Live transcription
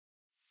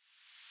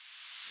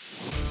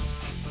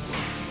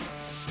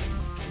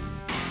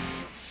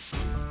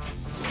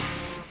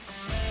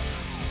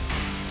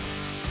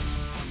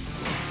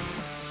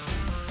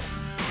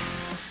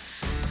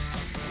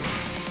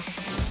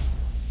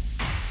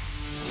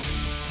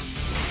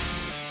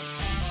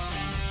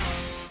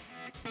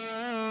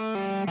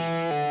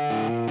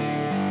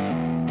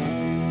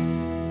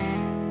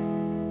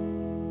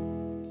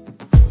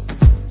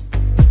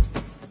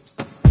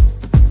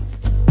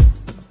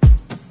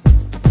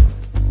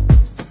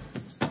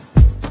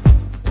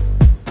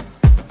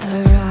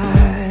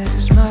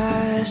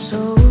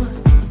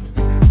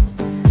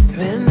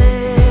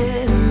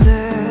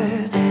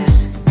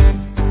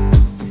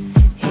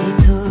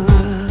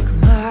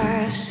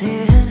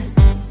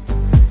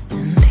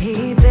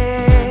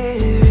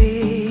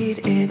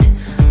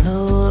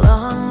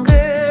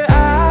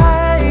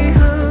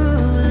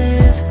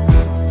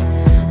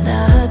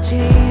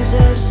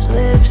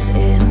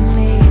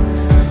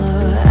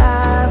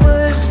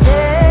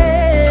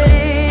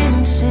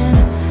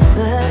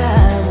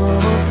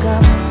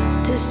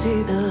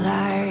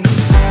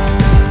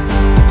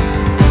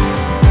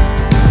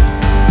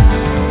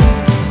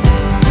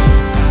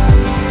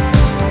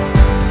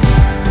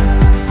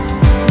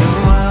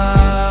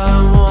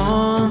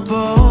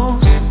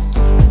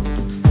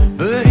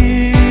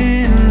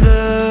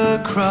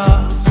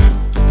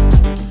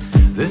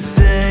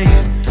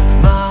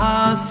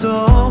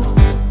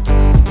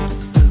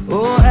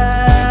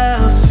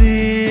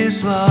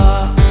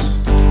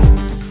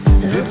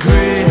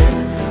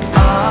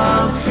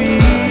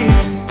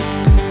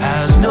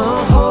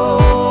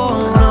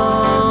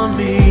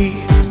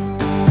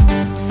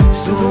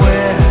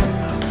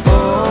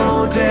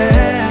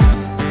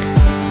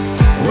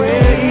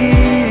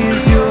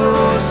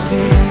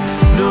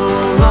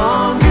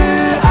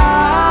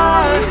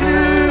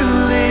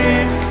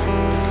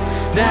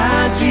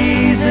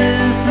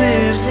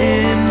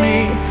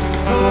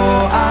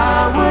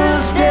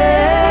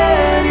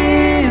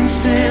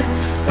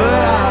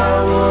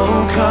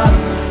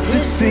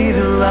see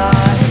the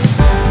light.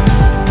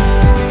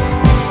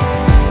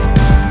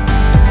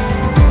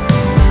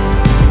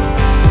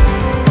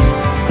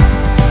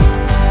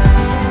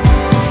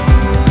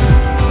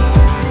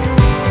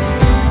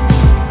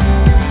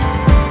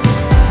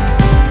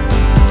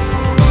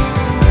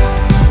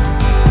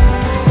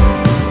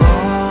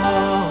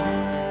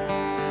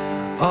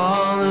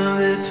 All of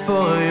this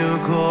for your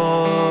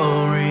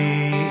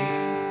glory.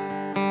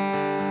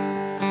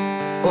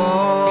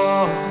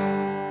 Oh,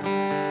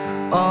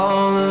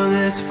 all of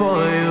this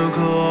for your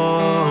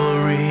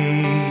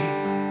glory.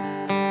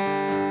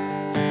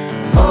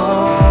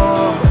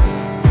 Oh,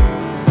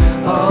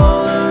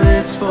 all of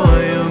this for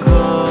your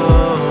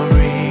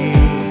glory.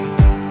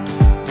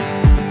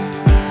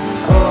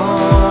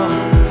 Oh,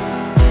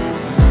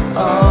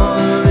 all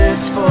of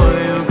this for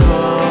your glory.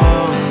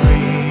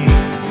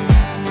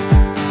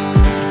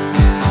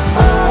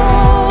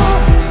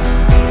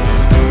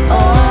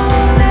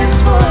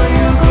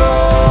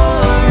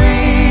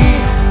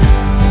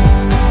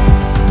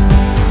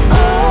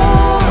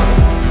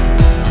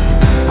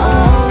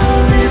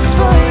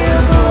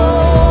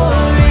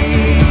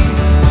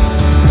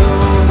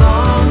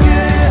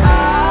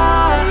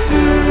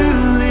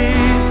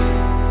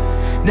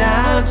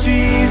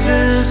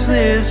 Jesus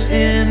lives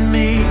in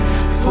me,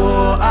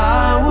 for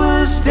I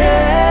was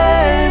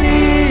dead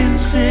in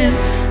sin,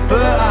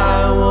 but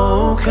I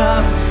woke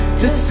up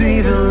to see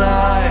the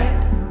light.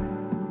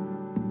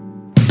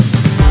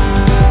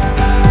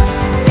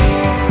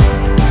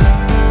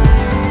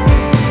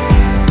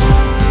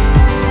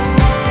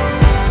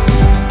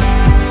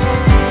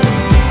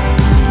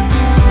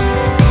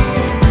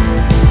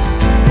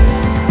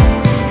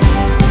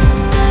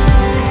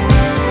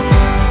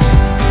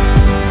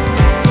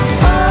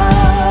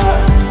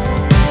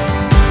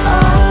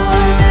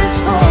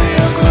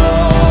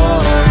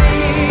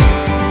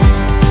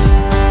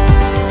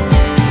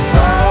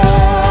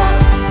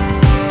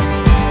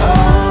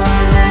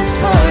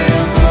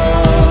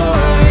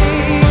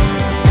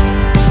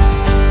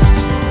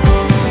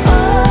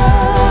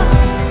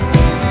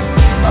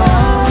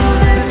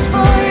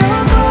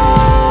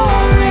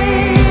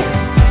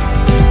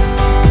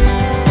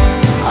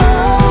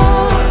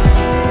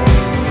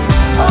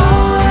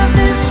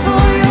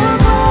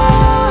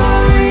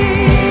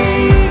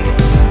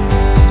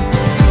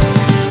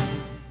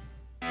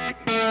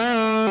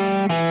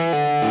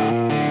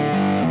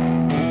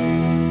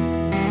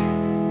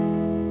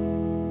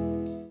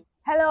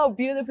 Hello,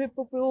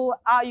 beautiful people.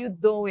 How are you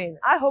doing?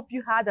 I hope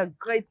you had a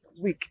great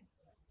week.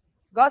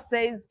 God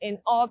says in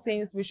all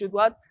things we should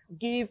what?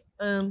 Give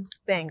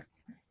thanks.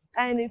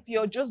 And if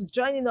you're just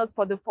joining us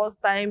for the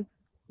first time,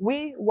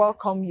 we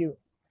welcome you.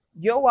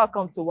 You're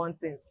welcome to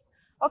OneTeenz.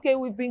 Okay,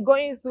 we've been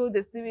going through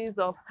the series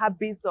of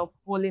habits of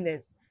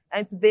holiness.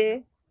 And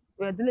today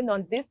we're dealing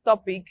on this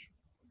topic,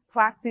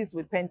 practice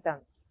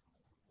repentance.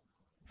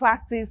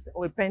 Practice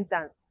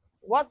repentance.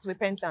 What's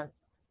repentance?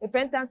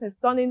 Repentance is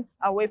turning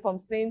away from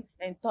sin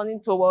and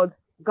turning toward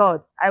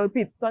God. I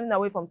repeat, turning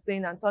away from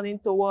sin and turning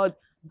toward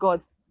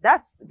God.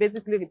 That's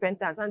basically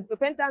repentance. And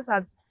repentance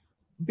has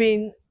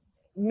been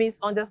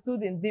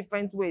misunderstood in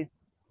different ways.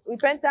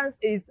 Repentance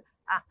is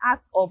an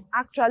act of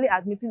actually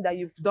admitting that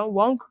you've done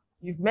wrong,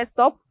 you've messed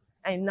up,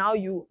 and now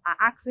you are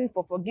asking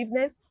for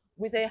forgiveness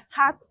with a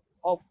heart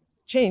of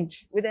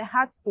change, with a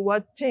heart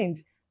toward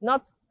change,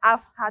 not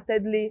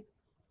half-heartedly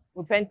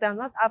repentance,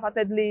 not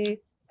half-heartedly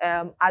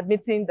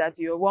admitting that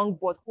you're wrong,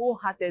 but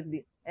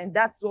wholeheartedly. And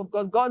that's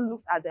what God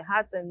looks at the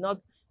heart and not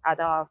at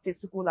our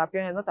physical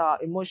appearance, not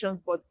our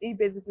emotions, but he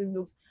basically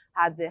looks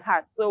at the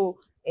heart. So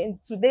in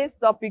today's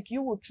topic,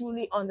 you will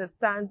truly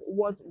understand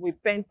what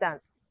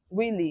repentance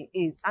really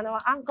is. And our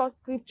anchor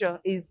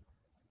scripture is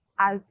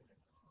as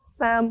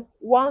Psalm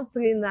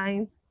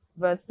 139,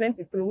 verse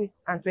 23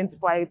 and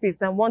 24. I repeat,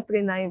 Psalm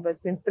 139, verse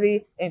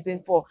 23 and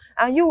 24.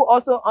 And you will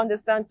also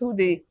understand through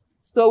the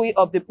story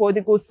of the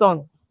prodigal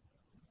son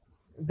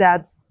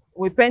that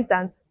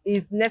repentance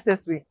is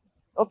necessary.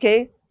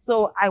 Okay,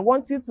 so I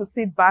want you to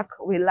sit back,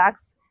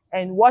 relax,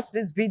 and watch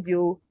this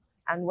video.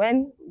 And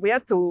when we are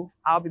through,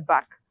 I'll be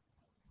back.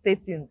 Stay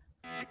tuned.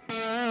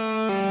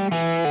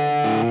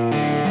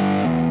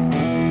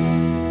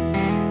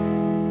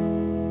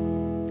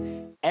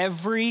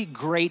 Every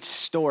great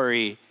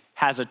story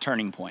has a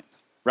turning point,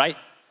 right?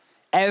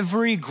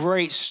 Every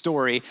great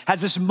story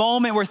has this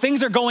moment where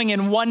things are going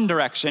in one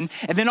direction,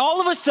 and then all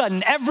of a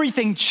sudden,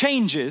 everything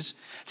changes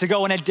to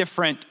go in a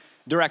different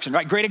direction,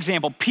 right? Great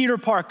example, Peter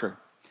Parker.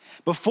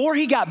 Before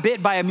he got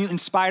bit by a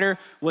mutant spider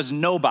was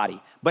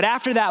nobody. But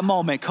after that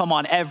moment, come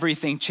on,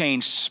 everything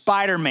changed.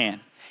 Spider-Man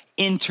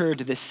entered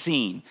the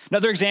scene.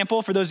 Another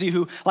example for those of you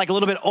who like a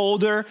little bit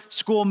older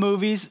school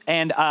movies,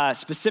 and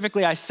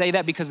specifically I say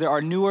that because there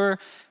are newer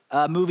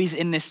movies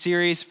in this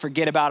series,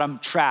 forget about them,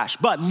 trash.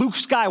 But Luke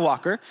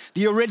Skywalker,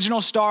 the original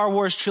Star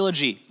Wars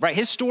trilogy, right?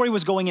 His story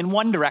was going in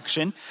one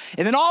direction,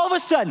 and then all of a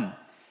sudden,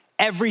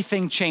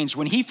 everything changed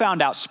when he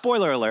found out,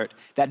 spoiler alert,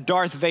 that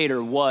Darth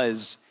Vader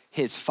was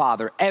his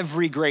father.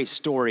 Every great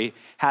story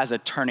has a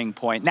turning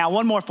point. Now,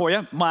 one more for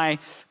you, my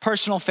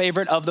personal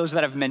favorite of those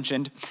that I've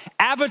mentioned.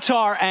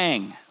 Avatar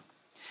Aang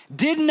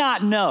did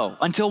not know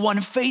until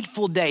one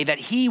fateful day that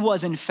he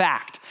was in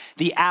fact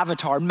the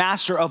Avatar,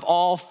 master of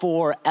all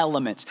four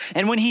elements.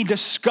 And when he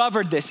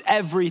discovered this,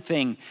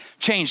 everything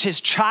changed. His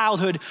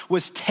childhood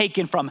was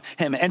taken from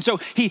him. And so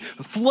he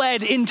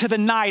fled into the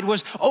night,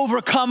 was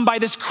overcome by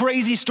this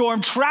crazy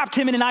storm, trapped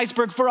him in an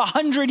iceberg for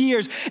 100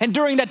 years. And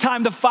during that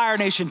time, the Fire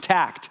Nation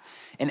attacked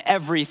and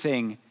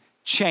everything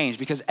changed,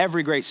 because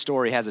every great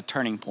story has a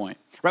turning point,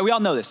 right? We all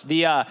know this.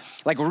 The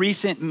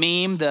recent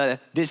meme,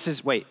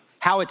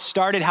 how it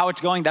started, how it's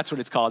going, that's what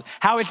it's called.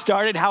 How it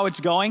started, how it's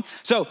going.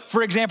 So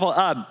for example,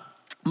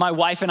 my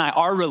wife and I,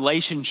 our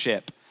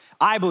relationship,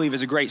 I believe,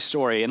 is a great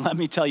story. And let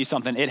me tell you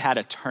something, it had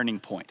a turning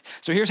point.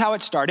 So here's how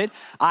it started.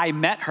 I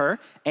met her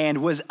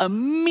and was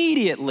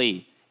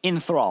immediately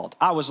enthralled.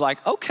 I was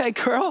like, okay,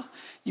 girl,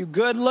 you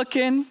good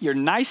looking, you're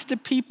nice to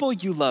people,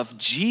 you love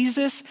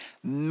Jesus,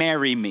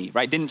 marry me,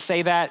 right? Didn't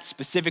say that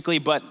specifically,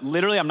 but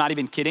literally, I'm not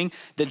even kidding.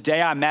 The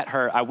day I met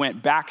her, I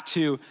went back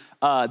to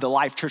the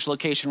Life Church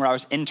location where I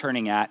was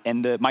interning at,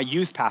 and my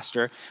youth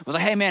pastor was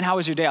like, hey man, how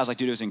was your day? I was like,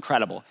 dude, it was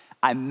incredible.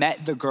 I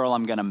met the girl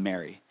I'm gonna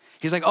marry.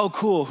 He's like, oh,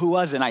 cool, who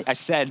was it? And I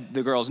said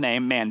the girl's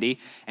name, Mandy,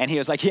 and he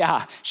was like,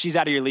 yeah, she's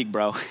out of your league,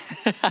 bro,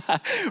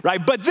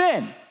 right? But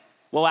then,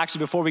 well, actually,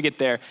 before we get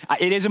there,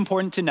 it is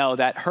important to know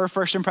that her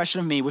first impression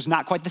of me was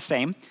not quite the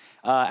same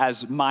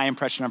as my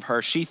impression of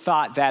her. She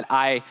thought that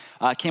I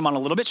came on a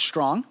little bit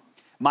strong,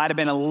 might have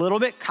been a little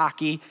bit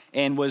cocky,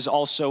 and was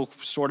also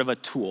sort of a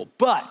tool.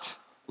 But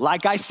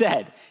like I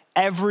said,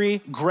 every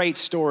great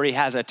story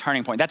has a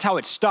turning point. That's how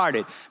it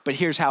started, but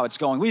here's how it's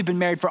going. We've been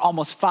married for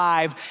almost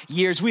 5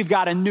 years. We've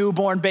got a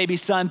newborn baby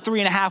son,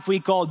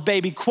 3.5-week-old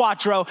baby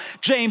Quattro,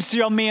 James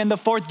Cyril Meehan the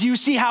fourth. Do you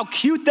see how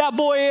cute that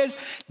boy is?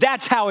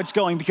 That's how it's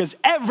going, because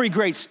every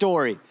great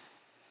story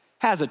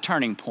has a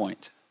turning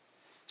point.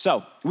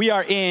 So we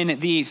are in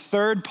the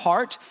third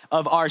part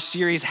of our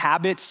series,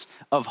 Habits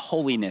of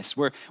Holiness,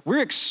 where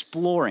we're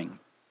exploring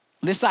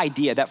this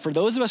idea that for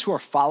those of us who are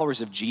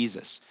followers of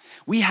Jesus,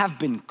 we have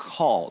been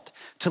called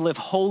to live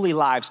holy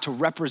lives to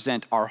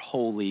represent our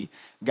holy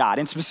God.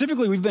 And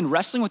specifically, we've been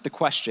wrestling with the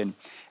question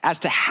as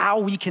to how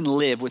we can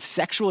live with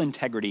sexual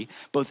integrity,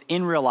 both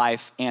in real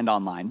life and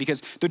online.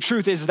 Because the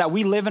truth is that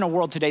we live in a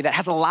world today that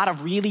has a lot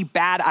of really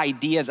bad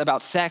ideas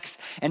about sex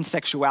and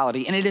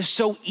sexuality. And it is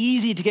so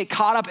easy to get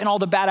caught up in all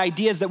the bad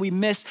ideas that we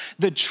miss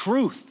the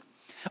truth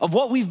of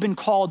what we've been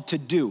called to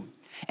do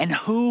and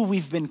who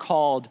we've been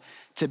called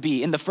to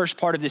be. In the first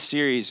part of this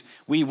series,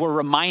 we were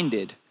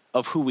reminded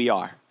of who we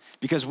are,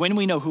 because when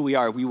we know who we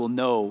are, we will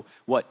know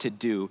what to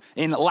do.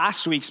 In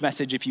last week's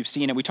message, if you've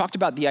seen it, we talked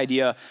about the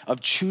idea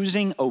of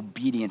choosing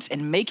obedience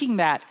and making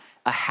that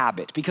a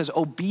habit, because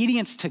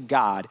obedience to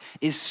God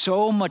is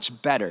so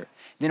much better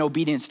than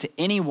obedience to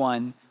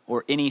anyone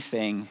or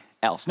anything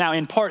else. Now,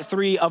 in part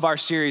 3 of our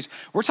series,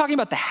 we're talking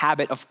about the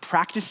habit of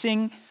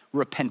practicing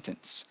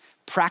repentance.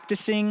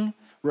 Practicing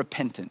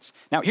repentance.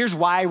 Now, here's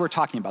why we're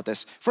talking about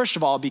this. First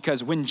of all,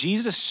 because when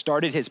Jesus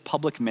started his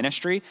public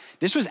ministry,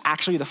 this was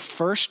actually the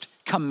first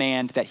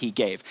command that he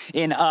gave.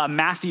 In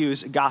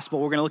Matthew's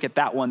gospel, we're gonna look at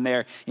that one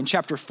there. In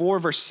chapter 4,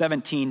 verse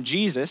 17,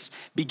 Jesus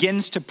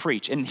begins to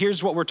preach. And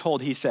here's what we're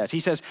told he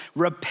says,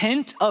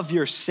 repent of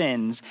your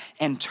sins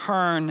and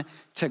turn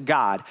to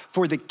God,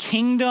 for the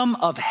kingdom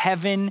of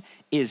heaven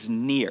is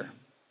near.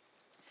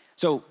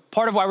 So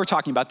part of why we're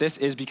talking about this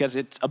is because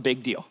it's a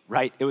big deal,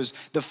 right? It was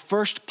the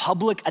first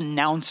public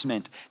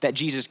announcement that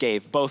Jesus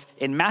gave, both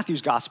in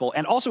Matthew's gospel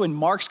and also in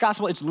Mark's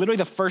gospel. It's literally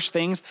the first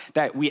things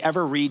that we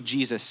ever read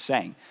Jesus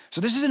saying. So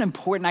this is an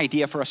important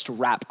idea for us to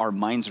wrap our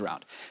minds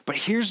around. But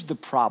here's the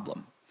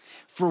problem.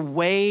 For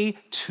way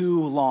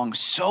too long,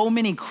 so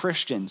many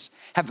Christians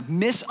have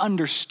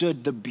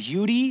misunderstood the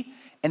beauty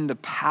and the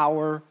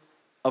power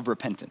of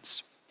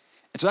repentance.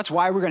 And so that's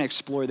why we're gonna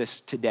explore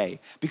this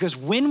today. Because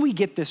when we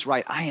get this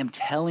right, I am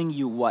telling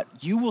you what,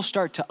 you will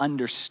start to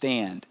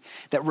understand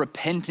that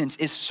repentance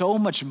is so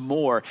much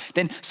more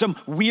than some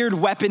weird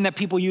weapon that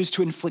people use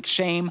to inflict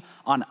shame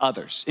on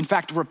others. In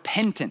fact,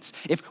 repentance,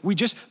 if we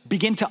just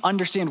begin to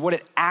understand what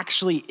it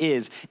actually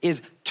is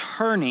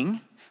turning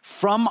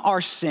from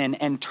our sin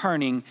and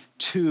turning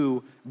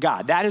to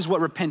God. That is what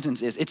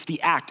repentance is. It's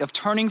the act of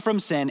turning from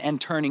sin and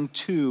turning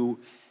to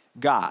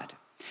God.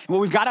 And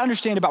what we've got to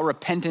understand about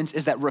repentance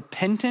is that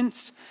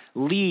repentance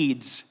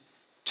leads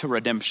to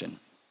redemption.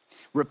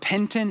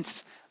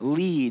 Repentance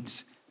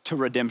leads to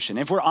redemption.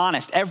 If we're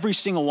honest, every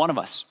single one of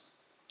us,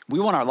 we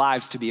want our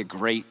lives to be a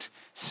great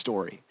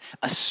story.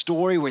 A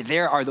story where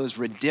there are those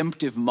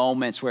redemptive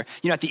moments where,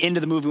 at the end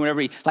of the movie, when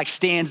everybody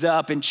stands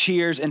up and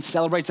cheers and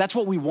celebrates, that's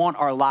what we want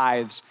our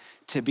lives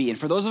to be. And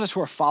for those of us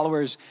who are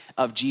followers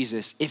of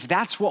Jesus, if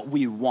that's what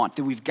we want,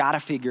 then we've got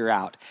to figure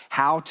out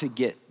how to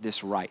get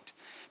this right.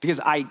 Because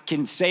I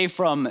can say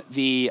from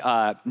the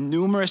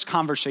numerous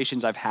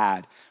conversations I've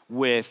had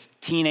with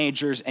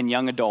teenagers and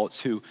young adults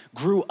who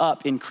grew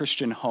up in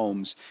Christian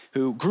homes,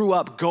 who grew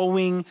up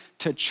going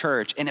to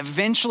church, and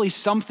eventually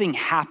something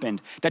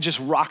happened that just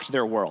rocked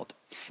their world.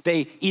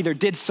 They either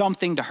did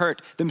something to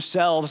hurt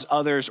themselves,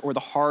 others, or the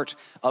heart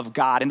of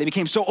God, and they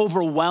became so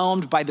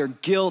overwhelmed by their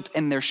guilt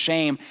and their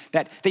shame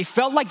that they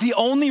felt like the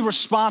only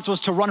response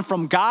was to run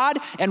from God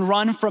and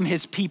run from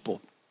his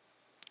people.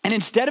 And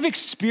instead of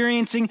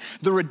experiencing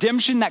the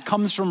redemption that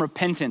comes from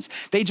repentance,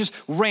 they just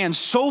ran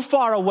so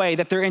far away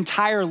that their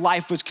entire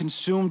life was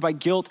consumed by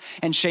guilt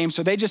and shame.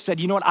 So they just said,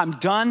 you know what, I'm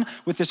done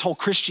with this whole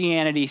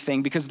Christianity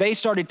thing, because they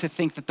started to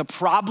think that the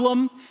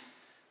problem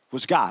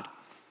was God.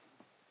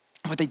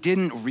 What they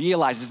didn't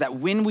realize is that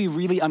when we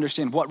really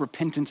understand what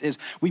repentance is,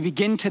 we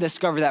begin to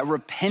discover that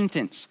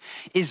repentance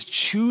is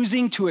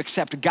choosing to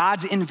accept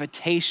God's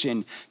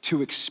invitation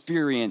to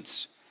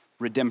experience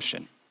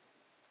redemption.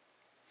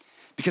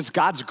 Because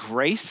God's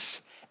grace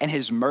and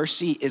his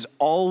mercy is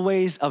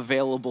always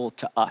available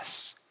to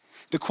us.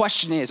 The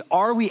question is,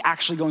 are we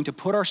actually going to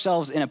put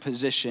ourselves in a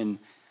position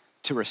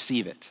to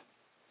receive it?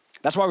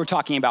 That's why we're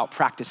talking about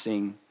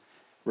practicing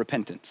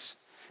repentance.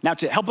 Now,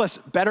 to help us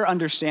better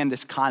understand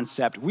this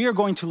concept, we are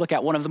going to look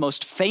at one of the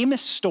most famous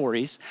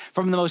stories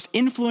from the most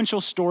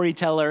influential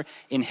storyteller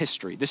in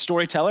history. This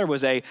storyteller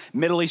was a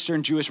Middle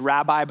Eastern Jewish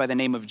rabbi by the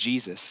name of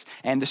Jesus.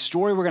 And the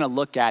story we're gonna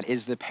look at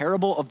is the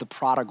parable of the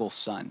prodigal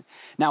son.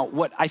 Now,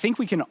 what I think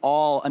we can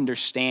all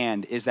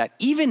understand is that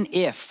even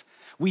if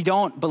we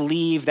don't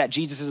believe that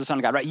Jesus is the Son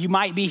of God, right? You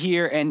might be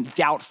here and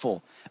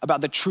doubtful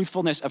about the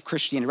truthfulness of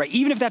Christianity, right?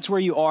 Even if that's where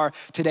you are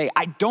today,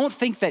 I don't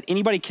think that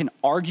anybody can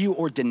argue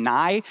or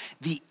deny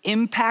the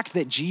impact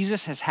that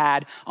Jesus has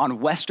had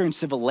on Western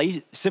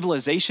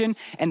civilization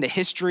and the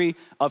history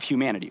of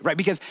humanity, right?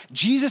 Because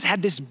Jesus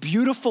had this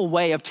beautiful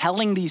way of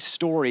telling these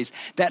stories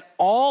that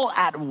all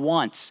at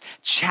once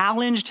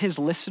challenged his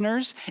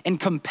listeners and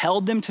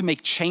compelled them to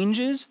make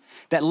changes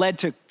that led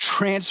to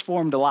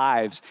transformed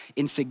lives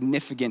in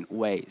significant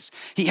ways.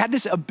 He had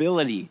this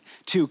ability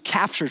to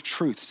capture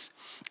truths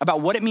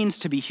about what it means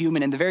to be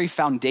human and the very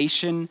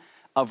foundation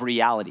of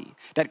reality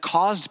that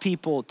caused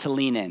people to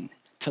lean in,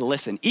 to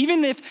listen.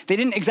 Even if they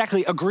didn't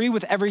exactly agree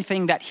with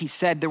everything that he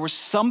said, there was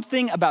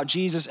something about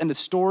Jesus and the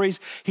stories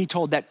he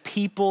told that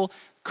people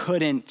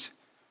couldn't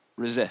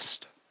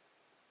resist.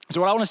 So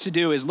what I want us to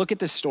do is look at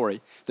this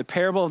story, the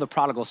parable of the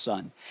prodigal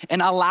son,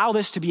 and allow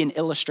this to be an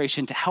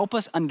illustration to help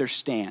us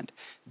understand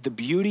the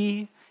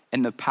beauty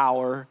and the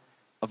power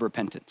of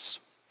repentance.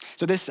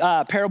 So this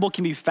parable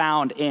can be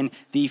found in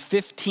the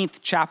 15th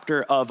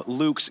chapter of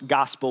Luke's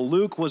gospel.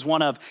 Luke was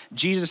one of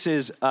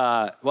Jesus's,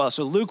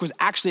 so Luke was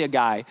actually a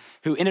guy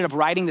who ended up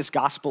writing this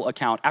gospel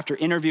account after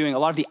interviewing a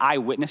lot of the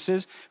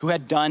eyewitnesses who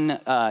had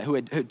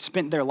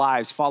spent their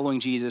lives following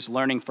Jesus,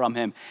 learning from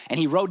him. And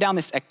he wrote down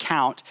this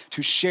account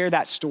to share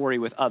that story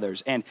with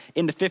others. And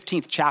in the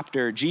 15th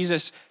chapter,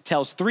 Jesus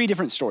tells three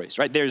different stories,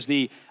 right? There's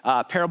the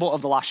parable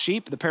of the lost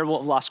sheep, the parable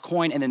of the lost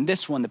coin, and then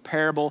this one, the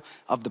parable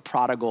of the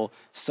prodigal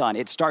son.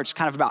 It starts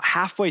kind of about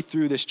halfway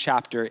through this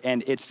chapter,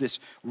 and it's this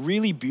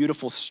really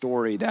beautiful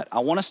story that I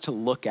want us to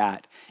look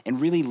at and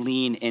really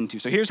lean into.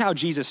 So here's how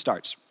Jesus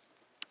starts.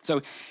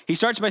 So he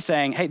starts by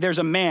saying, hey, there's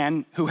a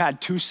man who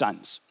had two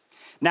sons.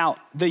 Now,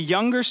 the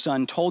younger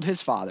son told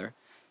his father,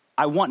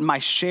 I want my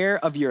share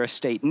of your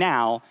estate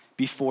now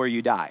before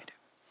you died.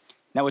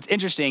 Now, what's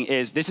interesting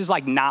is this is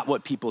like not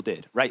what people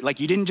did, right? Like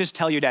you didn't just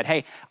tell your dad,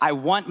 hey, I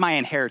want my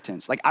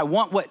inheritance. Like I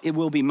want what it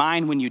will be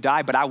mine when you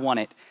die, but I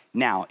want it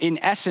now. In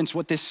essence,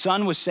 what this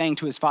son was saying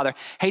to his father,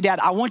 hey, dad,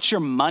 I want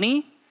your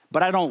money,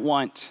 but I don't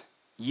want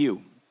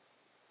you.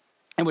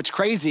 And what's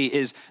crazy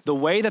is the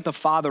way that the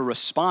father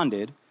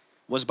responded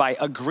was by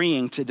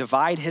agreeing to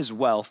divide his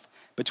wealth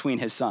between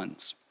his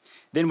sons.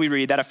 Then we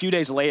read that a few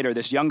days later,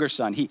 this younger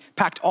son, he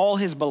packed all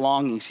his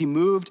belongings. He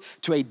moved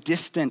to a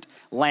distant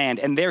land,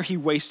 and there he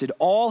wasted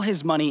all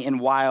his money in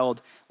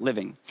wild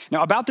living.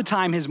 Now, about the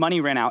time his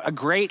money ran out, a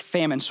great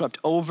famine swept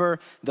over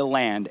the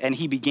land, and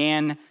he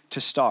began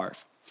to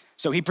starve.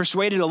 So he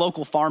persuaded a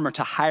local farmer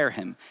to hire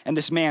him, and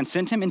this man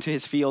sent him into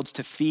his fields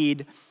to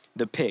feed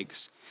the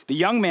pigs. The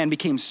young man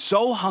became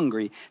so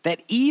hungry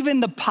that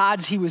even the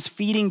pods he was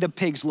feeding the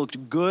pigs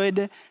looked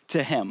good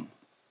to him,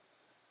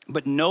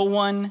 but no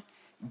one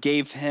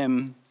gave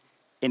him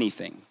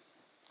anything.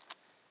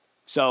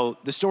 So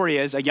the story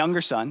is a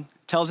younger son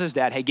tells his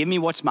dad, hey, give me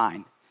what's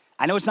mine.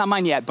 I know it's not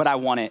mine yet, but I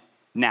want it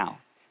now.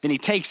 Then he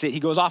takes it,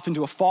 he goes off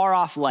into a far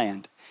off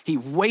land. He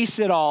wastes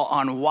it all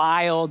on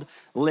wild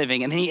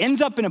living. And then he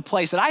ends up in a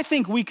place that I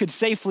think we could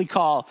safely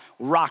call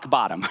rock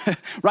bottom,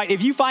 right?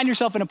 If you find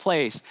yourself in a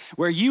place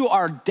where you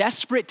are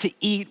desperate to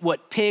eat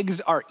what pigs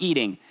are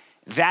eating,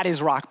 that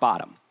is rock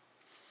bottom.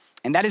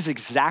 And that is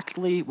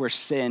exactly where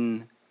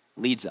sin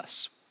leads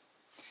us.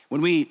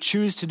 When we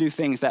choose to do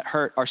things that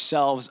hurt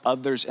ourselves,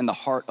 others, and the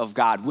heart of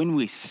God, when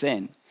we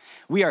sin,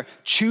 we are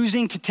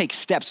choosing to take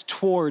steps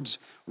towards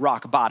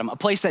rock bottom, a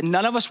place that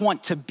none of us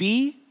want to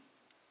be,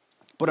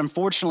 but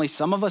unfortunately,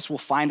 some of us will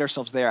find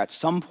ourselves there at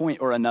some point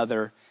or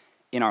another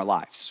in our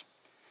lives.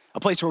 A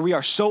place where we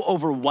are so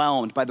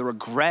overwhelmed by the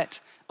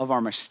regret of our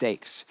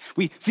mistakes.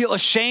 We feel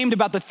ashamed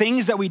about the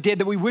things that we did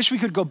that we wish we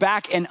could go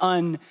back and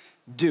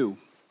undo.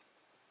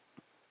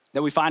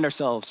 That we find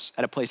ourselves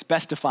at a place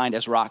best defined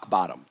as rock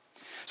bottom.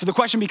 So the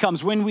question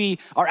becomes, when we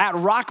are at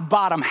rock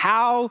bottom,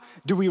 how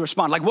do we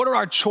respond? Like, what are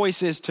our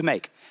choices to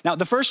make? Now,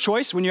 the first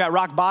choice when you're at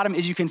rock bottom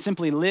is you can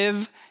simply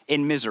live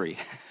in misery,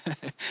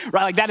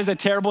 right? Like, that is a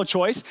terrible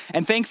choice.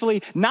 And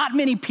thankfully, not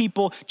many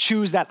people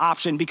choose that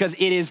option because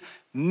it is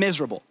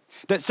miserable.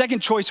 The second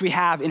choice we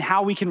have in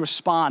how we can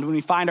respond when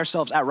we find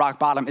ourselves at rock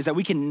bottom is that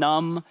we can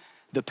numb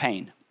the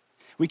pain.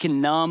 We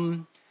can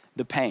numb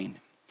the pain.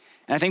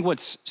 And I think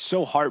what's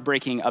so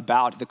heartbreaking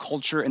about the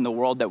culture and the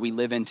world that we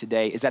live in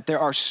today is that there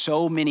are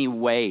so many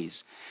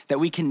ways that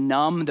we can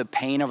numb the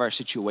pain of our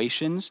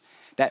situations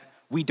that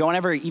we don't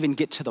ever even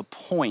get to the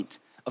point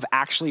of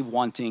actually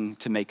wanting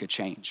to make a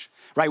change,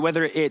 right?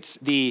 Whether it's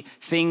the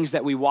things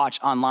that we watch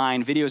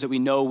online, videos that we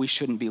know we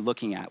shouldn't be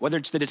looking at, whether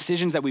it's the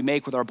decisions that we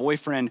make with our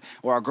boyfriend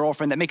or our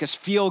girlfriend that make us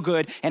feel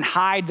good and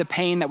hide the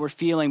pain that we're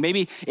feeling.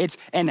 Maybe it's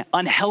an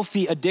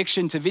unhealthy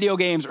addiction to video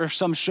games or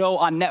some show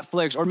on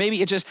Netflix, or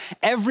maybe it's just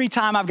every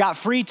time I've got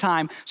free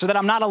time so that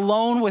I'm not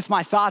alone with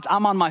my thoughts,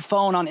 I'm on my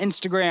phone on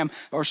Instagram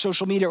or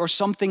social media or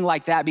something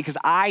like that because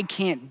I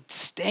can't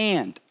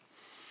stand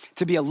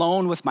to be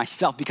alone with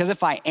myself, because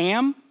if I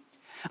am,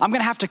 I'm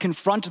gonna have to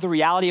confront the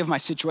reality of my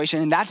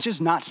situation, and that's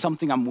just not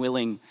something I'm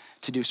willing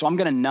to do. So I'm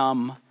gonna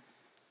numb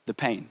the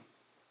pain.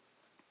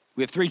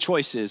 We have three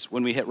choices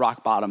when we hit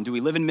rock bottom. Do we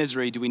live in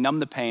misery? Do we numb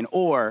the pain?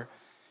 Or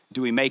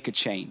do we make a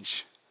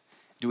change?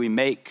 Do we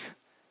make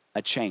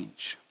a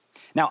change?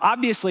 Now,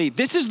 obviously,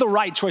 this is the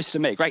right choice to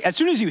make, right? As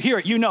soon as you hear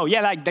it, you know,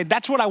 yeah,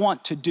 that's what I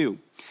want to do.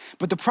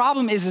 But the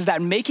problem is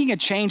that making a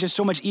change is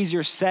so much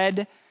easier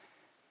said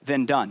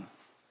than done.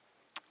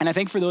 And I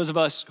think for those of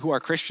us who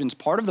are Christians,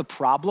 part of the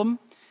problem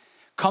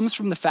comes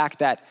from the fact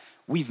that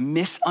we've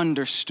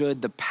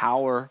misunderstood the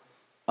power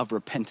of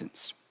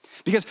repentance.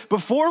 Because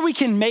before we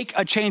can make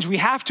a change, we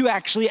have to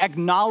actually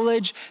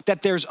acknowledge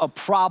that there's a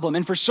problem.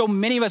 And for so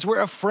many of us,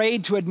 we're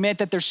afraid to admit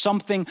that there's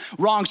something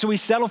wrong. So we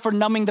settle for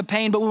numbing the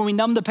pain, but when we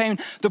numb the pain,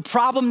 the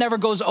problem never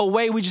goes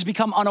away. We just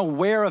become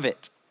unaware of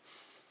it.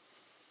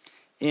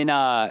 In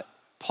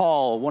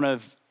Paul, one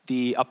of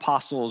the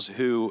apostles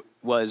who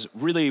was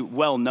really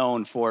well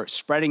known for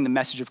spreading the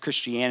message of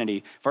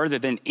Christianity further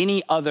than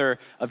any other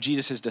of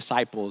Jesus'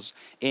 disciples,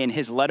 in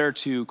his letter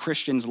to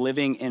Christians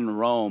living in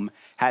Rome,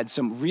 had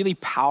some really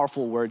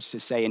powerful words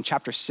to say in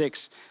chapter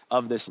 6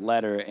 of this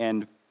letter.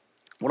 And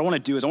what I wanna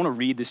do is I wanna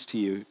read this to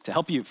you to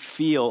help you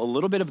feel a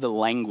little bit of the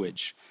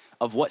language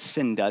of what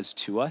sin does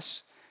to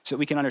us, so that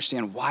we can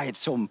understand why it's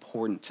so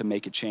important to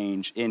make a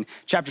change. In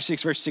chapter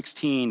 6, verse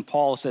 16,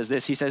 Paul says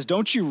this. He says,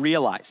 "Don't you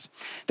realize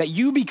that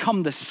you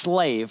become the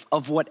slave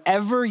of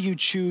whatever you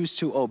choose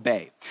to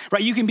obey?"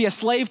 Right? You can be a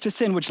slave to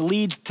sin, which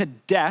leads to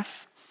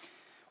death,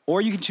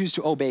 or you can choose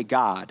to obey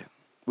God,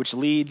 which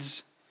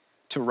leads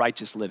to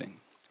righteous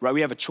living. Right?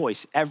 We have a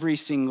choice every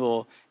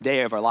single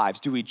day of our lives.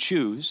 Do we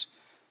choose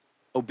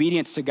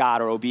obedience to God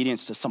or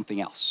obedience to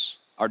something else?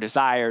 Our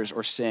desires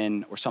or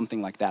sin or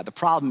something like that. The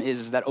problem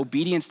is that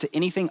obedience to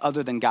anything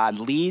other than God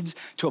leads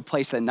to a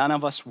place that none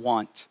of us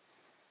want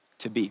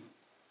to be.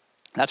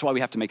 That's why we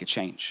have to make a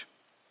change.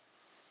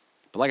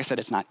 But like I said,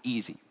 it's not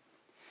easy.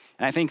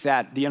 And I think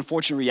that the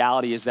unfortunate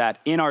reality is that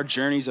in our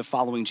journeys of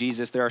following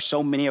Jesus, there are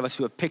so many of us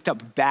who have picked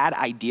up bad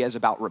ideas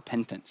about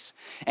repentance.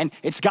 And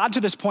it's got to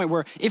this point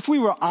where if we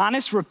were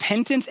honest,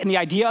 repentance and the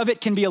idea of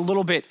it can be a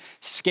little bit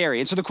scary.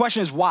 And so the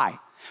question is why?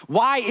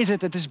 Why is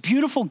it that this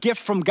beautiful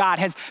gift from God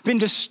has been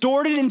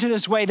distorted into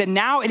this way that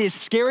now it is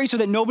scary so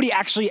that nobody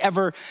actually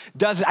ever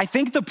does it? I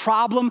think the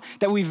problem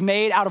that we've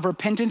made out of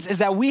repentance is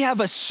that we have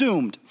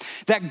assumed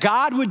that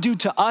God would do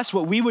to us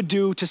what we would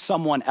do to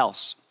someone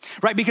else.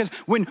 Right? Because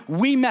when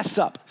we mess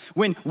up,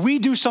 when we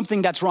do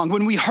something that's wrong,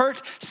 when we hurt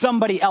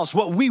somebody else,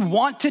 what we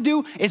want to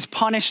do is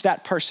punish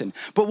that person.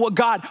 But what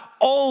God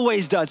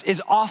always does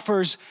is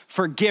offers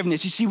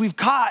forgiveness. You see, we've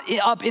caught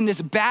up in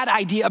this bad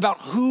idea about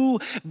who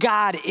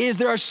God is.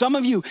 There are some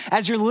of you,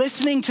 as you're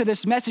listening to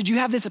this message, you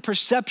have this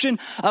perception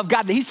of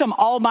God that he's some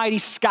almighty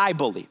sky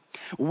bully,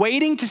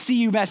 waiting to see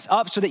you mess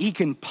up so that he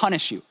can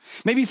punish you.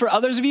 Maybe for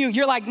others of you,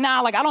 you're like,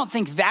 nah, I don't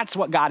think that's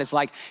what God is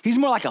like. He's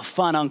more like a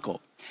fun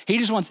uncle. He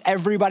just wants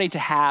everybody to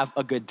have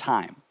a good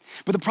time.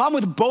 But the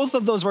problem with both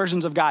of those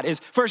versions of God is,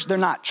 first, they're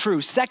not true.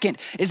 Second,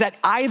 is that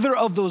either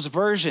of those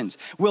versions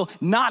will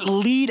not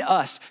lead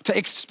us to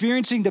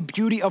experiencing the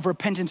beauty of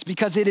repentance,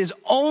 because it is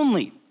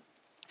only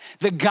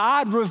the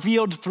God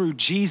revealed through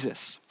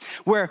Jesus,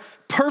 where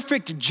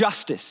perfect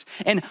justice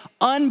and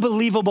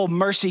unbelievable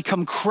mercy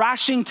come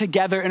crashing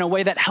together in a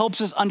way that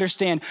helps us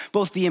understand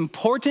both the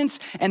importance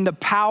and the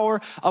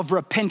power of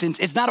repentance.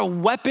 It's not a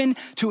weapon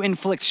to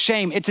inflict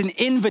shame. It's an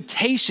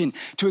invitation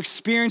to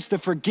experience the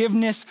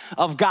forgiveness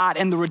of God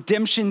and the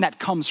redemption that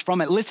comes from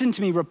it. Listen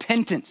to me,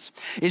 repentance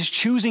is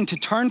choosing to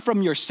turn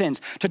from your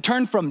sins, to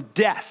turn from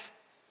death,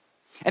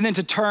 and then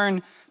to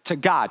turn to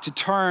God, to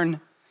turn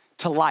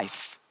to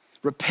life.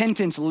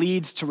 Repentance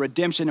leads to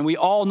redemption, and we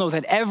all know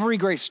that every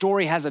great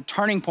story has a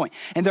turning point.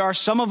 And there are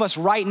some of us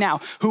right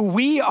now who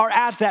we are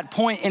at that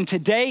point, and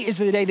today is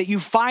the day that you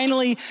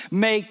finally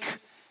make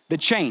the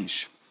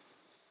change.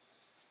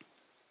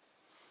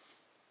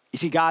 You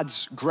see,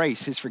 God's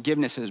grace, his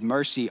forgiveness, his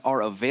mercy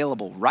are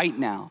available right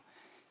now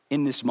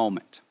in this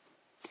moment.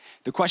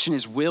 The question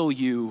is, will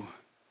you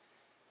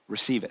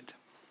receive it?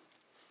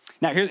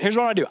 Now, here's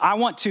what I do. I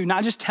want to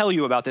not just tell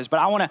you about this, but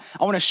I want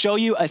to show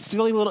you a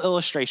silly little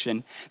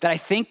illustration that I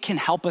think can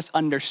help us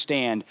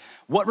understand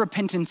what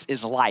repentance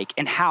is like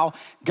and how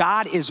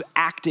God is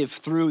active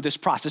through this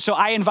process. So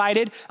I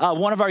invited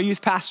one of our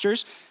youth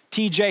pastors,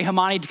 TJ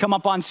Hamani, to come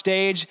up on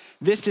stage.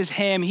 This is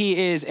him. He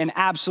is an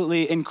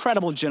absolutely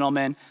incredible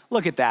gentleman.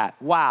 Look at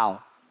that.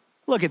 Wow.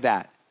 Look at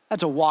that.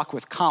 That's a walk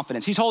with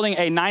confidence. He's holding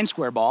a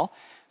 9-square ball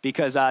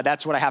because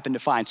that's what I happen to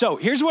find. So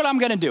here's what I'm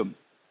going to do.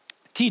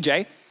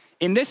 TJ,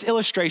 in this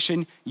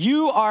illustration,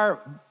 you are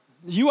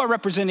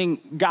representing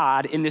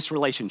God in this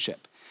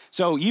relationship.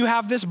 So you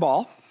have this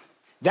ball.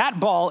 That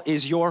ball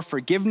is your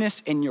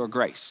forgiveness and your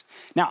grace.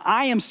 Now,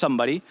 I am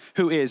somebody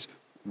who is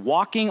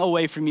walking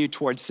away from you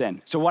towards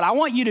sin. So what I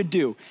want you to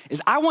do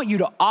is I want you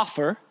to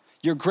offer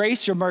your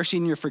grace, your mercy,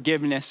 and your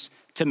forgiveness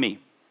to me.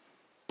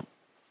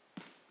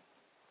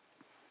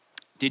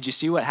 Did you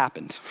see what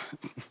happened?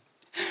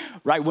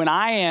 Right, when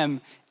I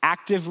am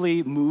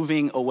actively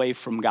moving away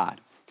from God,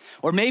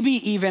 or maybe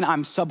even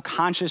I'm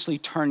subconsciously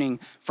turning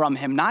from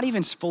him, not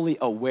even fully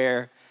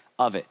aware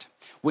of it.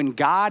 When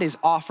God is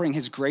offering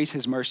his grace,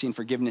 his mercy, and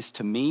forgiveness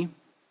to me,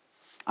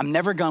 I'm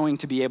never going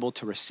to be able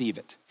to receive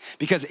it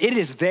because it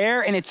is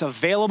there and it's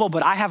available,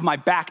 but I have my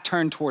back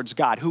turned towards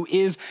God, who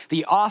is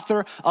the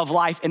author of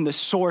life and the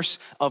source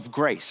of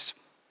grace.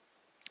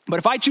 But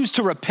if I choose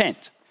to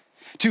repent,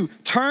 to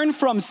turn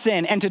from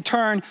sin and to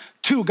turn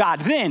to God,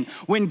 then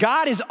when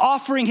God is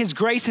offering his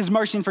grace, his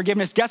mercy, and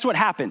forgiveness, guess what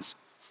happens?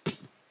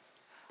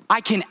 I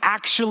can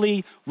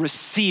actually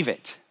receive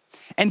it.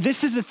 And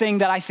this is the thing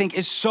that I think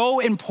is so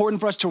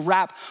important for us to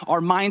wrap our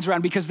minds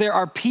around, because there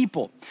are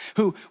people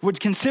who would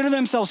consider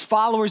themselves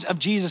followers of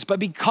Jesus, but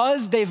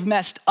because they've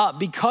messed up,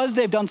 because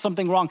they've done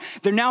something wrong,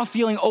 they're now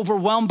feeling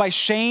overwhelmed by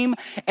shame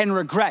and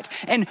regret.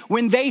 And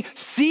when they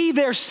see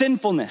their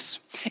sinfulness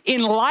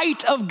in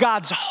light of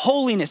God's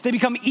holiness, they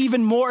become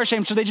even more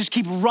ashamed. So they just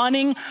keep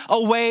running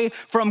away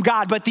from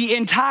God. But the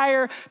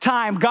entire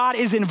time, God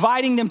is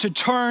inviting them to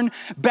turn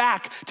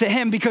back to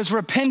him, because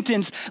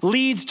repentance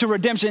leads to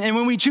redemption. And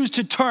when we choose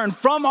to turn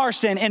from our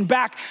sin and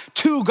back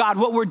to God,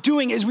 what we're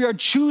doing is we are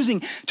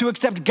choosing to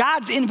accept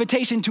God's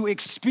invitation to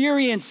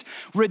experience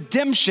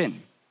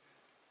redemption.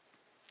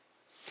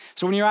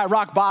 So when you're at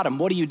rock bottom,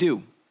 what do?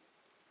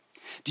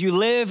 Do you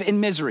live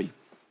in misery?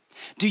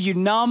 Do you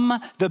numb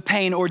the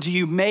pain, or do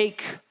you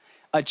make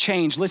a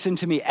change? Listen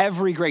to me,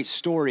 every great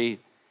story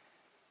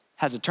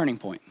has a turning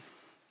point.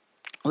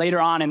 Later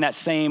on in that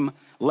same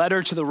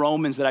letter to the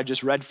Romans that I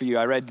just read for you,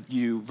 I read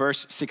you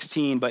verse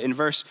 16, but in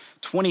verse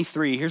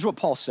 23, here's what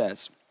Paul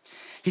says.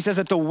 He says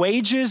that the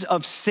wages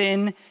of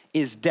sin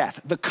is death.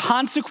 The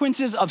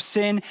consequences of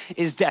sin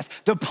is death.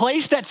 The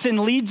place that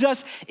sin leads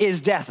us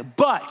is death.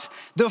 But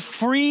the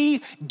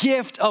free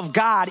gift of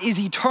God is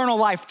eternal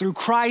life through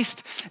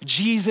Christ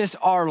Jesus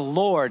our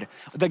Lord.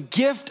 The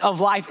gift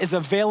of life is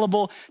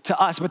available to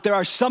us, but there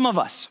are some of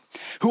us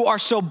who are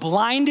so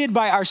blinded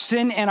by our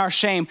sin and our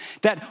shame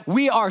that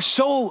we are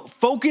so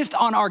focused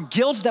on our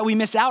guilt that we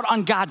miss out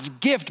on God's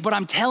gift. But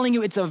I'm telling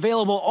you, it's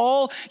available.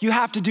 All you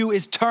have to do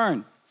is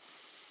turn,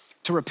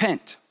 to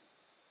repent,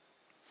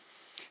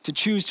 to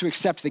choose to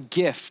accept the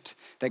gift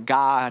that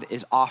God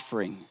is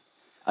offering,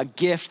 a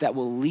gift that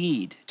will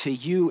lead to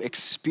you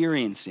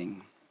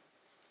experiencing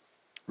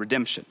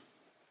redemption.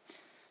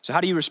 So how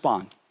do you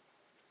respond?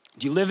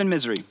 Do you live in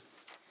misery?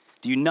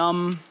 Do you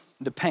numb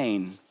the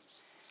pain?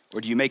 Or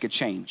do you make a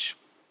change?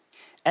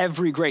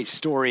 Every great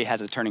story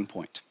has a turning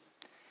point.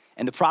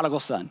 And the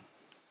prodigal son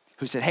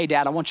who said, hey,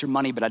 Dad, I want your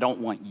money, but I don't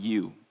want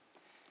you.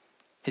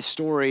 His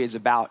story is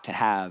about to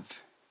have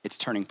its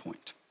turning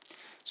point.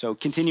 So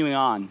continuing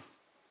on,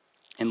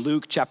 in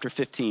Luke chapter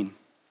 15,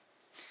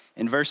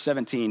 in verse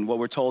 17, what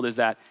we're told is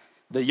that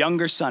the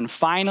younger son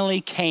finally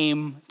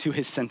came to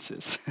his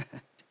senses.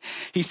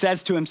 He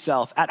says to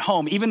himself, at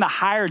home, even the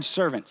hired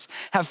servants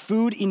have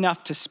food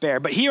enough to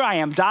spare, but here I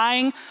am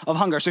dying of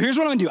hunger. So here's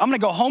what I'm gonna do. I'm gonna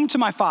go home to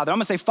my father. I'm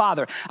gonna say,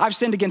 Father, I've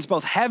sinned against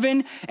both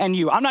heaven and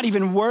you. I'm not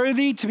even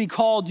worthy to be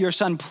called your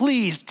son.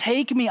 Please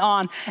take me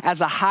on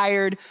as a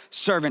hired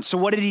servant. So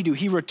what did he do?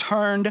 He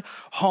returned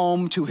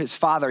home to his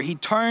father. He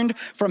turned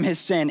from his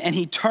sin and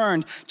he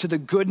turned to the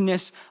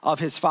goodness of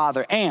his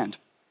father. And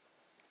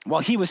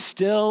while he was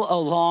still a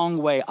long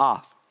way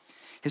off,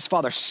 his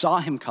father saw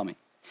him coming,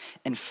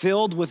 and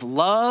filled with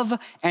love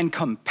and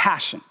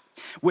compassion,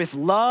 with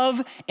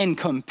love and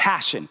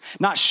compassion,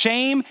 not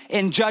shame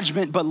and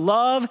judgment, but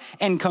love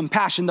and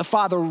compassion. The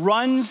father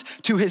runs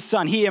to his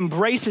son. He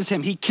embraces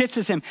him. He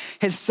kisses him.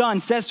 His son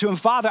says to him,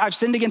 Father, I've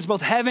sinned against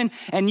both heaven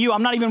and you.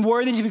 I'm not even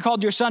worthy to be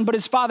called your son. But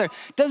his father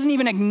doesn't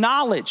even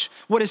acknowledge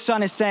what his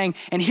son is saying.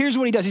 And here's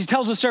what he does. He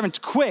tells the servants,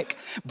 quick,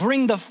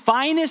 bring the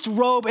finest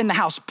robe in the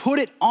house, put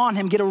it on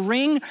him, get a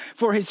ring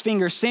for his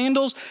finger,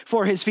 sandals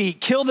for his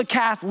feet, kill the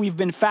calf we've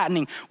been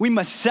fattening. We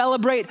must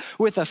celebrate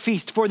with a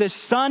feast, for this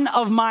son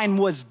of mine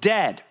was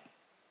dead,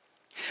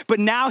 but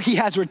now he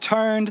has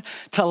returned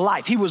to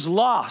life. He was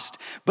lost,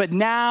 but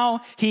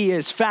now he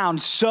is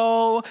found.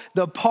 So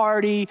the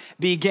party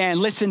began.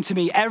 Listen to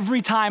me.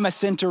 Every time a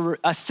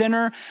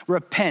sinner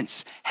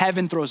repents,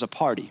 heaven throws a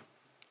party.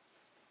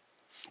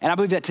 And I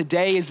believe that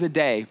today is the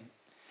day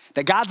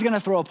that God's gonna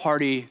throw a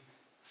party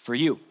for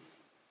you.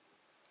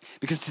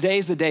 Because today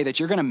is the day that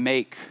you're gonna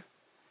make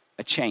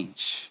a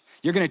change.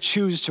 You're gonna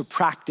choose to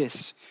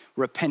practice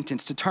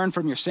repentance, to turn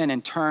from your sin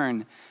and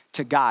turn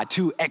to God,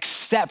 to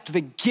accept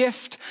the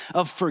gift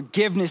of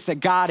forgiveness that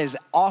God is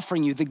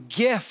offering you, the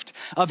gift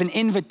of an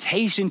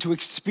invitation to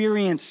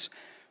experience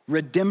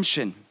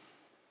redemption.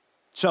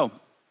 So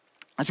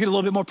let's get a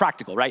little bit more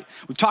practical, right?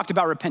 We've talked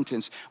about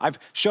repentance. I've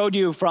showed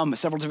you from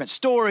several different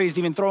stories,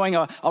 even throwing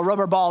a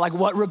rubber ball, like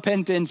what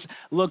repentance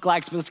looks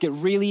like. But let's get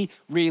really,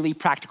 really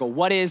practical.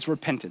 What is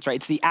repentance, right?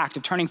 It's the act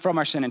of turning from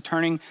our sin and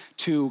turning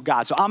to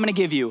God. So I'm gonna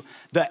give you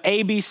the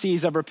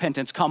ABCs of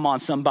repentance. Come on,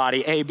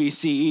 somebody.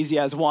 ABC, easy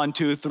as 1,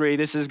 2, 3.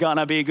 This is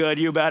gonna be good.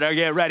 You better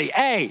get ready.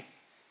 A,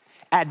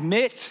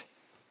 admit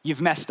you've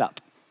messed up.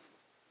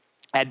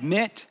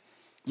 Admit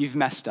you've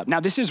messed up. Now,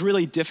 this is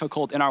really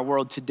difficult in our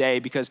world today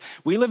because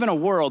we live in a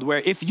world where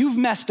if you've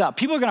messed up,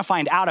 people are gonna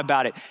find out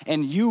about it,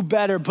 and you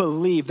better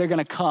believe they're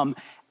gonna come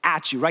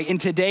at you, right? In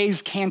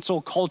today's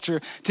cancel culture,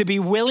 to be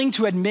willing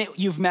to admit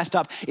you've messed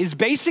up is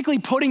basically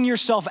putting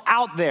yourself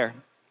out there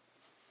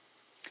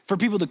for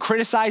people to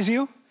criticize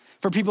you,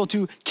 for people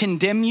to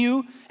condemn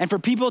you, and for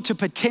people to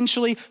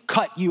potentially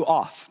cut you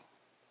off.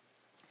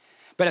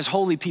 But as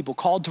holy people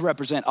called to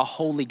represent a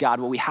holy God,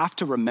 what we have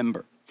to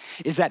remember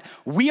is that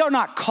we are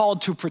not called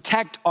to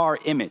protect our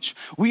image.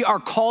 We are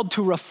called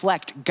to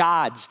reflect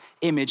God's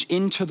image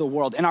into the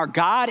world. And our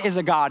God is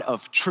a God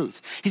of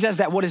truth. He says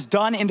that what is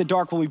done in the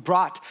dark will be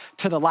brought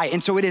to the light.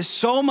 And so it is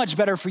so much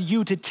better for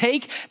you to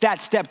take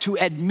that step to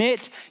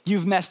admit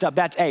you've messed up.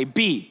 That's A.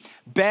 B,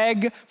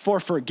 beg for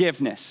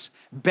forgiveness.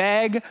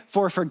 Beg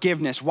for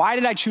forgiveness. Why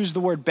did I choose the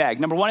word beg?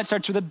 Number one, it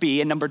starts with a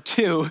B. And number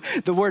two,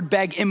 the word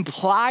beg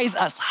implies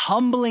us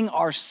humbling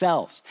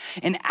ourselves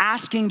and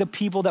asking the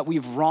people that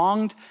we've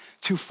wronged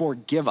to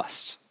forgive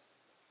us.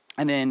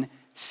 And then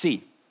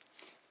C,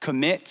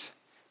 commit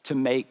to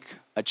make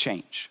a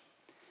change.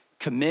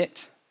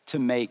 Commit to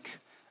make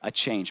a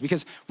change.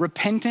 Because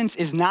repentance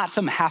is not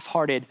some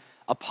half-hearted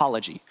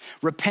apology.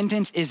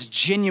 Repentance is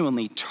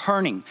genuinely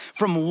turning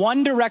from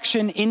one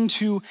direction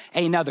into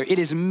another. It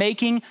is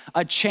making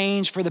a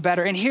change for the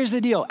better. And here's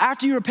the deal.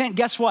 After you repent,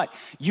 guess what?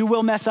 You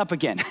will mess up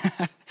again,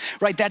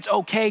 right? That's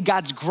okay.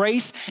 God's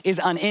grace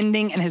is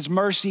unending and his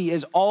mercy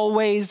is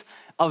always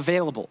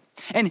available.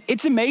 And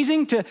it's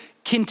amazing to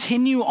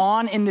continue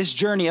on in this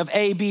journey of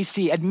A, B,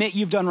 C, admit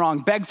you've done wrong,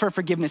 beg for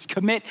forgiveness,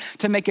 commit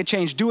to make a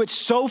change. Do it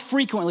so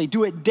frequently,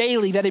 do it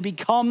daily that it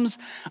becomes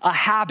a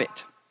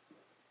habit.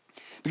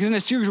 Because in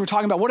this series, we're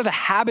talking about what are the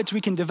habits we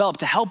can develop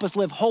to help us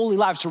live holy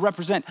lives, to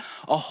represent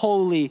a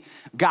holy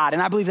God.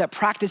 And I believe that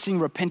practicing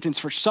repentance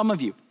for some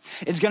of you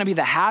is gonna be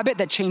the habit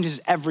that changes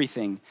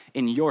everything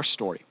in your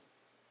story.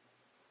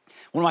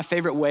 One of my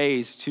favorite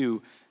ways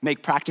to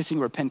make practicing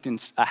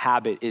repentance a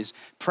habit is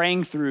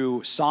praying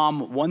through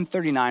Psalm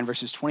 139,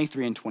 verses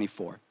 23 and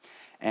 24.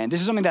 And this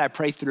is something that I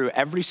pray through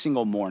every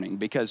single morning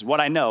because what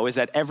I know is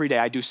that every day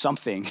I do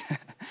something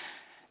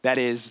that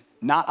is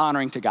not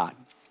honoring to God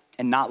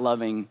and not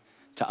loving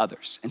to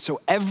others. And so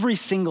every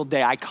single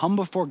day I come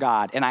before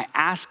God and I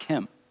ask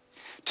him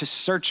to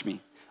search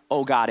me,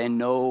 oh God, and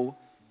know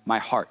my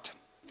heart.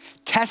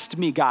 Test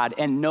me, God,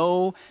 and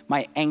know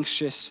my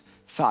anxious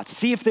thoughts.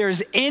 See if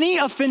there's any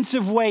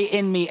offensive way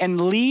in me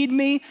and lead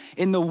me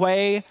in the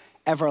way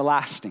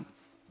everlasting.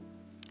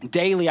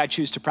 Daily I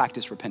choose to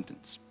practice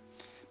repentance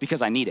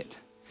because I need it.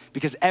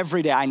 Because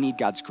every day I need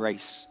God's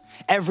grace.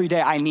 Every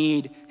day I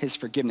need his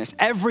forgiveness.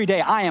 Every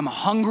day I am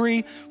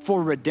hungry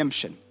for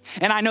redemption.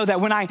 And I know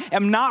that when I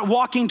am not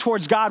walking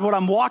towards God, what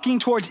I'm walking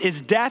towards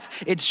is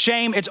death, it's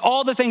shame, it's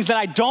all the things that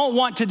I don't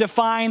want to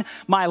define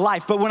my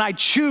life. But when I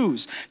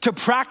choose to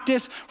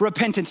practice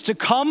repentance, to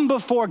come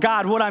before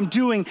God, what I'm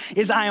doing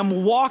is I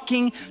am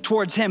walking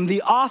towards him,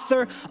 the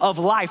author of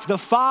life, the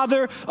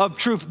father of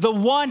truth, the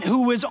one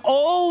who is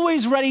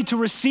always ready to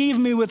receive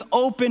me with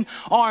open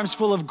arms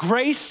full of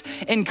grace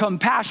and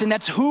compassion.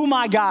 That's who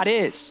my God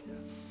is.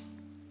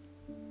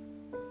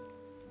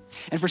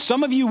 And for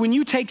some of you, when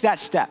you take that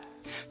step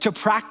to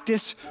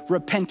practice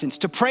repentance,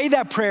 to pray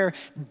that prayer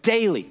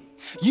daily,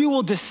 you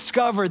will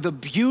discover the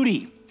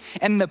beauty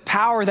and the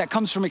power that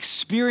comes from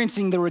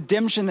experiencing the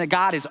redemption that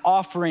God is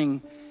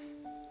offering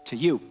to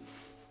you.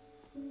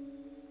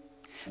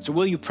 So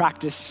will you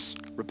practice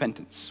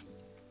repentance?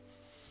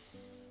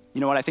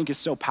 You know what I think is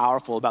so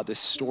powerful about this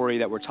story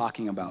that we're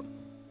talking about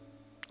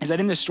is that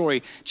in this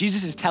story,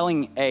 Jesus is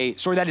telling a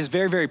story that is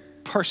very, very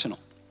personal.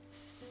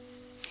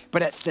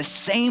 But at the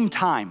same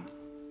time,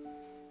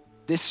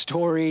 this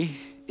story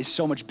is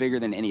so much bigger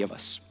than any of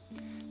us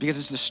because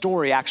it's the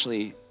story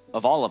actually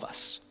of all of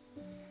us.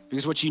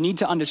 Because what you need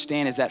to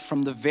understand is that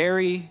from the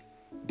very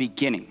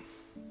beginning,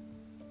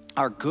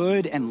 our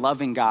good and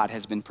loving God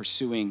has been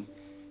pursuing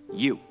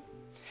you.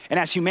 And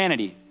as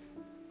humanity,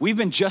 we've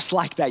been just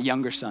like that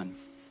younger son,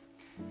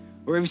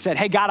 where we said,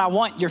 hey, God, I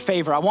want your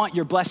favor. I want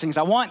your blessings.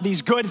 I want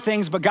these good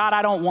things, but God,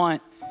 I don't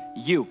want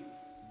you.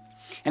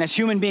 And as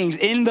human beings,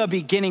 in the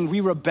beginning, we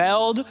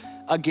rebelled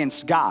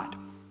against God.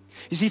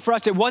 You see, for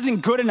us, it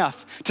wasn't good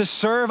enough to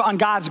serve on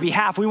God's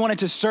behalf. We wanted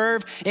to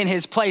serve in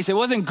his place. It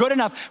wasn't good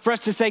enough for us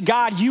to say,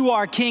 God, you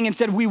are king.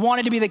 Instead, we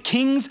wanted to be the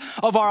kings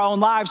of our own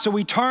lives. So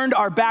we turned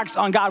our backs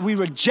on God. We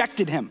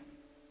rejected him.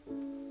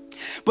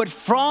 But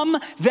from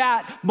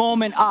that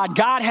moment on,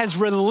 God has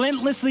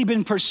relentlessly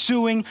been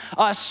pursuing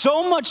us,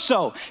 so much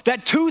so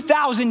that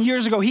 2,000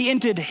 years ago, he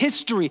entered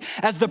history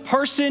as the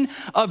person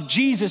of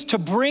Jesus to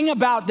bring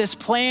about this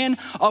plan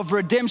of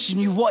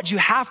redemption. What you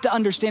have to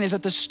understand is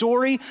that the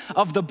story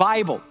of the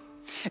Bible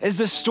is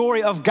the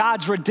story of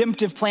God's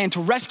redemptive plan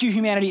to rescue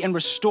humanity and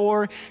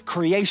restore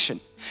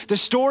creation. The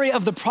story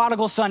of the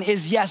prodigal son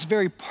is, yes,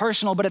 very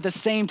personal, but at the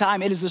same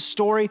time, it is the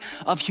story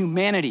of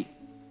humanity.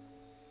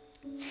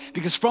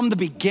 Because from the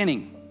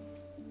beginning,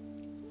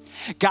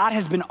 God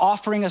has been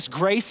offering us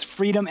grace,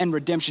 freedom, and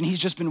redemption. He's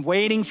just been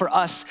waiting for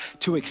us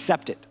to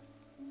accept it,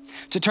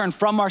 to turn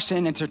from our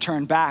sin and to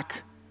turn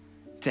back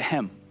to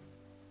him.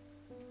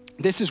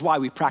 This is why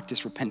we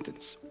practice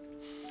repentance.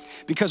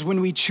 Because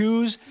when we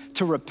choose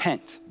to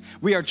repent,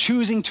 we are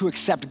choosing to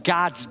accept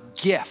God's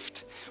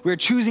gift. We are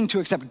choosing to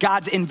accept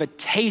God's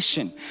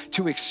invitation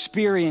to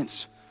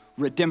experience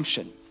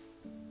redemption.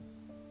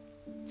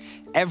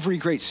 Every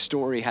great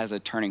story has a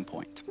turning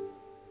point.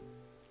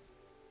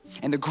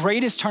 And the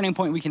greatest turning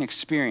point we can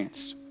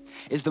experience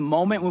is the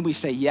moment when we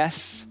say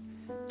yes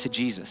to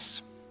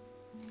Jesus.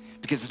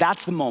 Because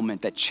that's the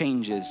moment that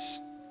changes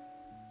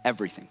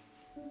everything.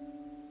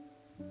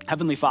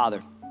 Heavenly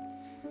Father,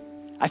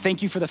 I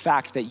thank you for the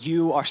fact that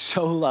you are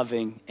so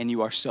loving and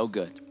you are so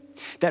good.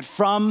 That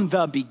from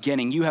the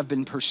beginning, you have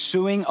been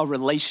pursuing a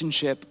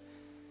relationship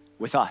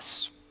with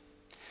us.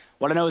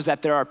 What I know is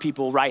that there are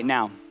people right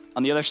now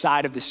on the other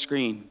side of the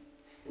screen,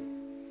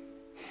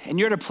 and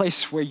you're at a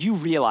place where you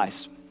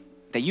realize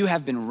that you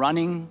have been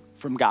running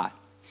from God.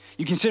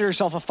 You consider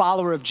yourself a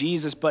follower of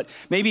Jesus, but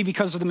maybe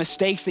because of the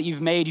mistakes that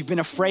you've made, you've been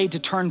afraid to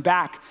turn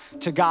back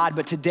to God.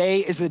 But today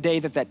is the day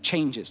that that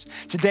changes.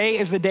 Today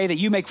is the day that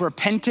you make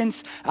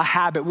repentance a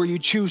habit, where you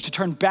choose to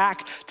turn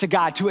back to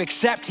God, to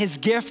accept his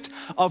gift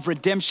of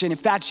redemption.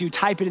 If that's you,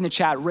 type it in the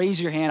chat,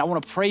 raise your hand. I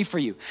want to pray for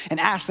you and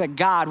ask that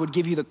God would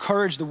give you the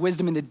courage, the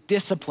wisdom, and the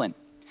discipline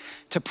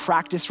to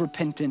practice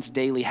repentance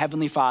daily.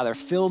 Heavenly Father,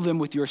 fill them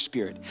with your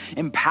spirit.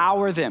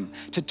 Empower them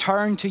to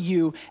turn to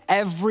you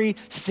every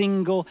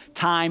single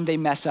time they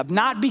mess up.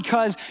 Not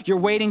because you're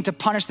waiting to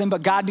punish them,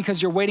 but God, because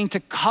you're waiting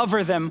to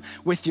cover them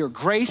with your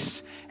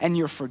grace and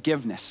your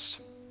forgiveness.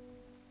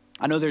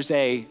 I know there's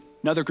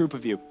another group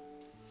of you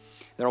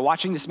that are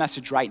watching this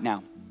message right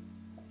now.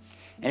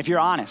 And if you're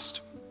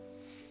honest,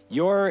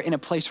 you're in a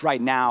place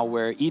right now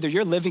where either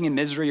you're living in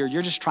misery or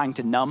you're just trying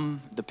to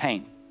numb the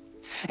pain.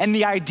 And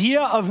the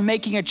idea of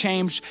making a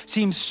change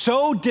seems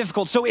so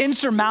difficult, so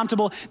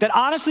insurmountable, that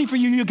honestly for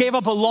you, you gave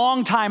up a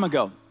long time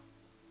ago.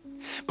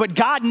 But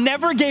God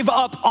never gave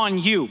up on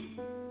you.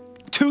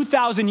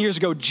 2,000 years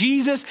ago,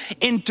 Jesus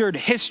entered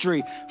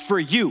history for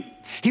you.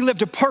 He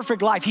lived a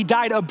perfect life. He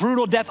died a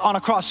brutal death on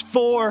a cross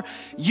for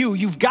you.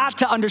 You've got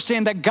to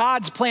understand that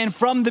God's plan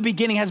from the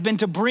beginning has been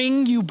to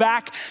bring you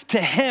back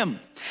to him.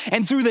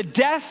 And through the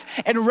death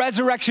and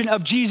resurrection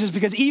of Jesus,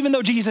 because even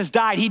though Jesus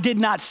died, he did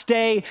not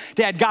stay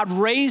dead. God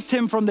raised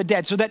him from the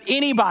dead so that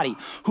anybody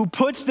who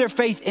puts their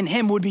faith in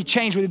him would be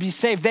changed, would be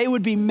saved. They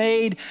would be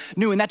made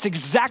new. And that's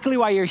exactly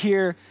why you're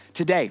here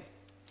today,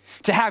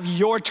 to have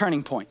your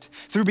turning point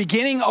through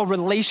beginning a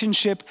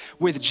relationship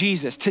with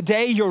Jesus.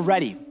 Today, you're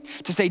ready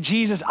to say,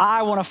 Jesus,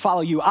 I want to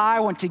follow you.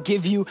 I want to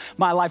give you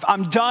my life.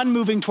 I'm done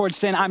moving towards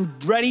sin. I'm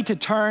ready to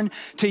turn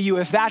to you.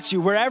 If that's you,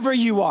 wherever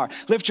you are,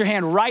 lift your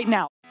hand right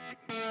now.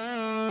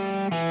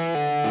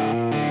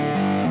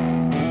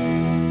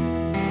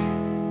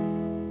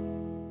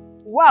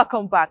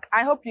 Welcome back.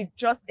 I hope you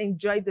just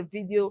enjoyed the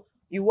video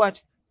you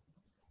watched.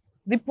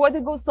 The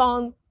prodigal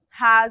son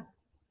had...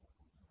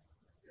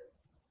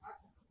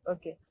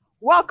 Okay.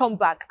 Welcome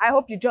back. I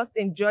hope you just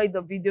enjoyed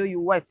the video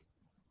you watched.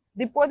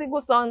 The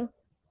prodigal son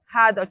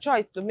had a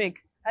choice to make,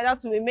 either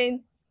to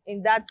remain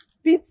in that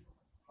pit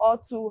or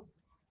to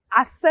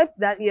accept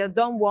that he had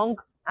done wrong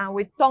and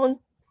return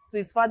to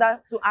his father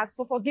to ask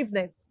for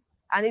forgiveness.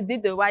 And he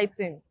did the right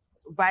thing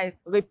by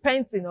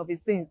repenting of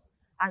his sins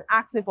and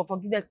asking for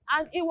forgiveness.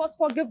 And he was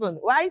forgiven,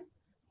 right?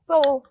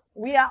 So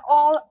we are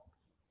all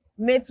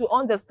made to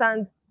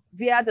understand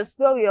via the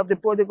story of the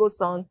prodigal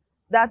son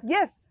that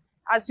yes,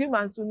 As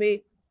humans, we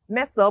may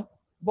mess up,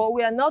 but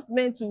we are not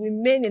meant to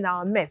remain in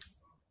our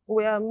mess.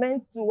 We are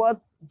meant to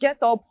what? Get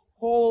up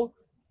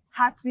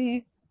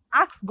wholehearted,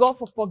 ask God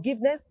for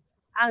forgiveness,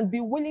 and be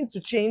willing to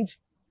change.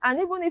 And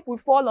even if we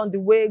fall on the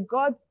way,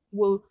 God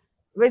will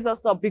raise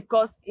us up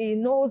because he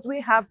knows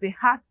we have the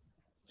heart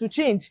to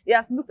change. He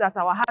has looked at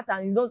our heart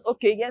and he knows,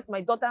 okay, yes,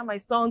 my daughter, my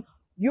son,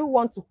 you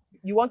want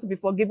to be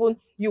forgiven,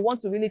 you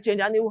want to really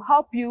change, and he will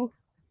help you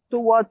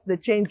towards the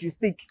change you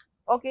seek.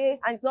 Okay?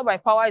 And it's not by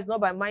power, it's not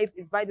by might,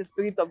 it's by the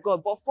Spirit of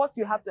God. But first,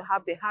 you have to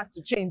have the heart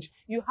to change.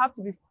 You have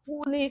to be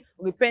fully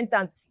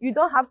repentant. You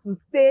don't have to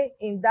stay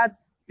in that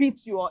pit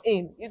you are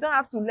in. You don't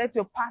have to let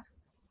your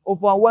past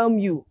overwhelm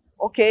you.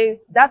 Okay?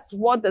 That's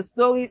what the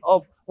story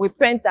of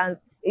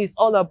repentance is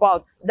all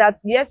about. That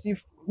yes,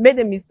 you've made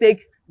a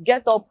mistake,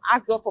 get up,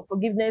 ask God for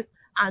forgiveness,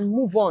 and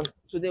move on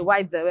to the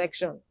right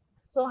direction.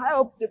 So I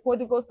hope the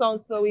prodigal son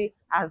story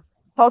has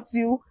taught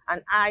you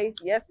and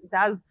yes, it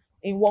has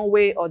in one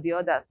way or the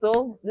other.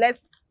 So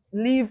let's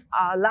live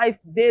our life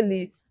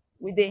daily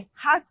with a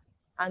heart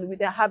and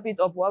with a habit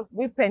of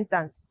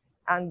repentance,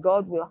 and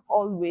God will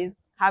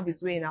always have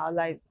his way in our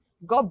lives.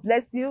 God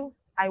bless you.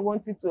 I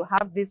want you to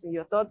have this in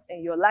your thoughts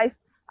and your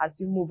lives as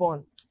you move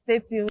on. Stay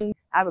tuned.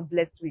 Have a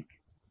blessed week.